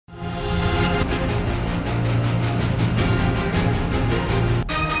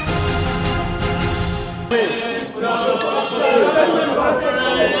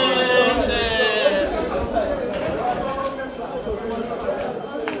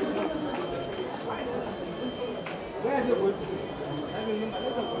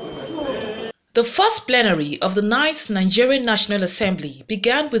The first plenary of the 9th Nigerian National Assembly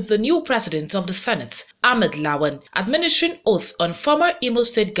began with the new president of the Senate, Ahmed Lawan, administering oath on former Imo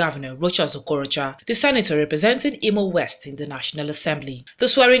State Governor Rochas Okorocha, the senator representing IMO West in the National Assembly. The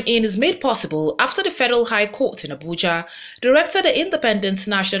swearing-in is made possible after the Federal High Court in Abuja directed the Independent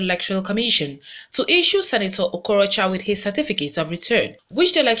National Electoral Commission to issue Senator Okorocha with his certificate of return,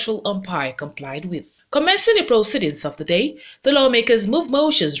 which the electoral umpire complied with. Commencing the proceedings of the day, the lawmakers moved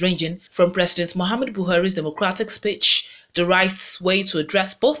motions ranging from President Muhammadu Buhari's democratic speech, the right way to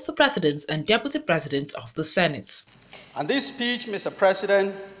address both the President and Deputy President of the Senate. And this speech, Mr.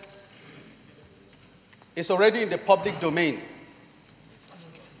 President, is already in the public domain.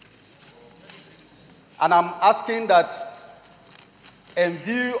 And I'm asking that, in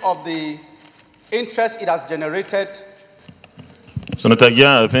view of the interest it has generated, Senator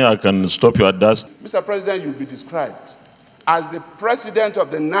Gian, I think I can stop you at that. Mr. President, you'll be described as the President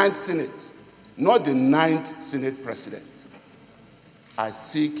of the 9th Senate, not the 9th Senate President. I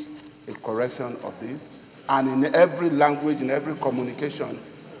seek a correction of this, and in every language, in every communication,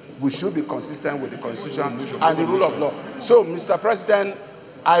 we should be consistent with the Constitution and the rule of law. So, Mr. President,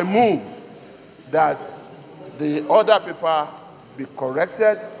 I move that the order paper be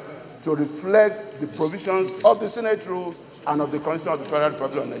corrected to reflect the provisions of the Senate rules and of the Constitution of the Federal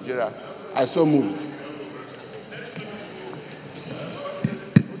Republic of Nigeria. I so move.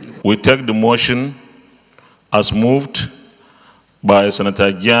 We take the motion as moved by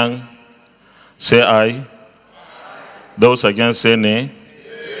Senator Jiang. Say aye. Those against say nay.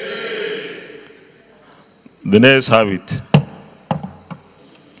 The nays have it.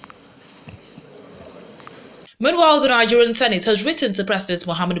 Meanwhile, the Nigerian Senate has written to President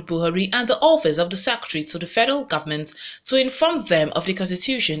Muhammadu Buhari and the office of the Secretary to the federal government to inform them of the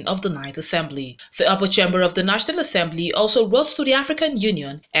constitution of the 9th Assembly. The upper chamber of the National Assembly also wrote to the African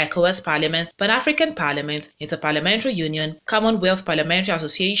Union, ECOWAS Parliament, Pan-African Parliament, Interparliamentary Union, Commonwealth Parliamentary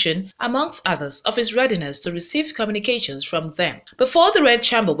Association, amongst others, of his readiness to receive communications from them. Before the Red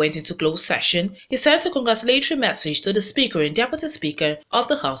Chamber went into closed session, he sent a congratulatory message to the Speaker and Deputy Speaker of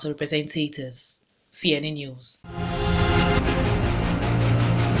the House of Representatives. CNN News.